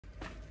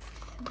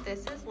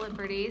This is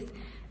Liberty's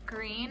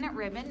green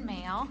ribbon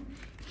male.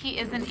 He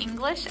is an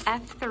English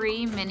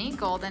F3 mini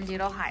golden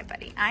doodle. Hi,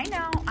 buddy. I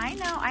know,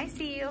 I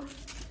see you.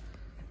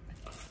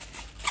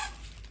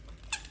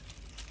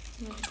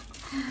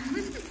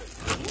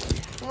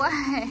 What?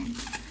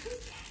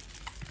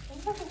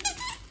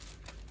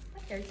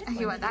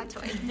 You want that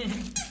toy?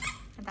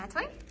 Want that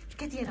toy?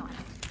 Get the other one.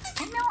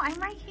 I know, I'm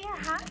right here.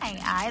 Hi,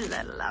 I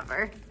love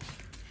her.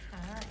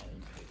 Hi.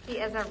 He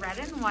is a red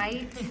and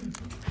white.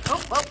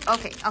 Oh,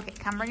 okay,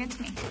 come bring it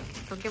to me.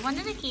 Go give one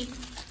to Nikki.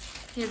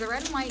 He has a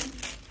red and white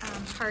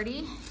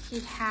party. He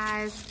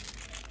has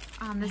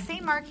the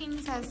same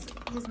markings as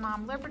his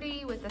mom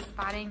Liberty with the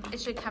spotting.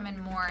 It should come in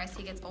more as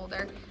he gets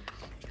older.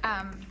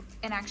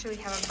 And actually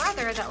we have a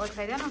brother that looks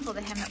identical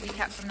to him that we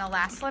kept from the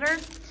last litter.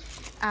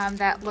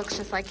 That looks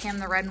just like him,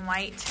 the red and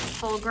white,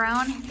 full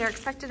grown. They're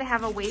expected to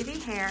have a wavy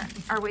hair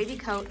or wavy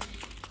coat,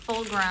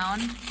 full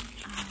grown.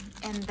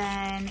 And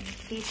then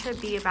he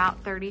should be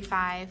about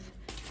 35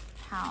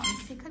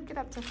 pounds. He could get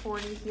up to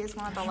 40. He is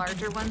one of the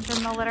larger ones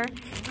in the litter.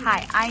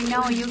 Hi, I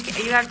know you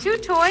have 2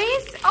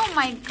 toys? Oh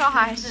my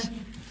gosh.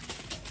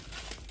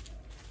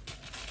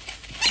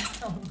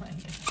 Oh my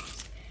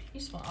gosh. You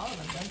just want all of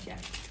them, don't you?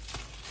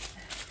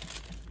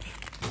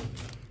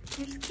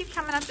 You just keep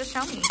coming up to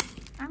show me.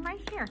 I'm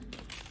right here.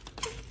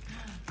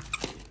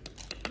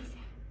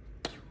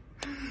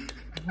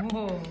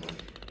 Whoa,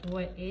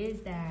 what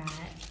is that?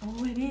 Oh,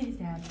 what is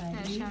that, buddy? I'm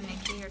gonna show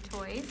Nikki your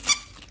toys.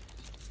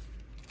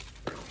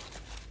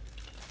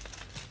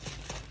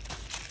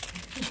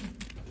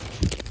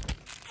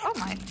 Oh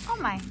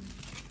my.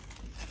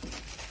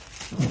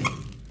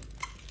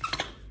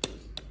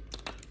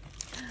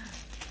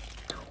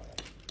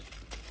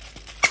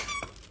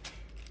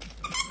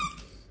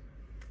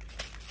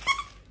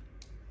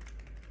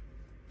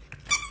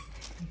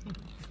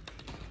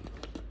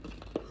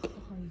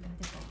 Oh, you got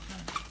it all,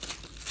 huh?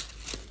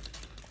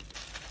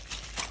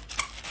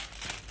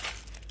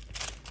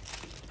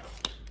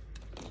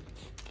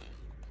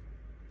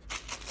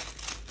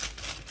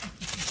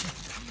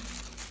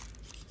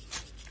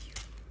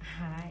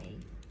 Hi.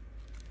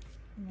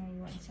 Now you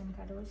want some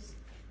cuddles?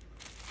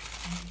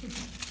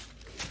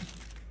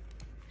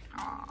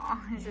 Aw,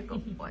 he's a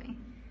good boy.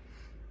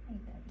 Hey,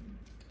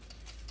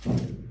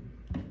 buddy.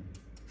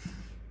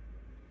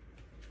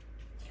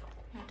 You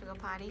have to go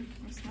potty.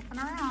 You're sniffing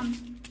around.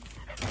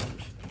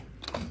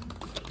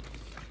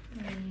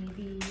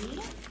 Maybe.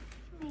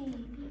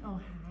 Oh,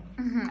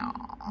 hi.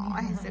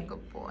 Aw, he's a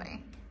good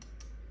boy.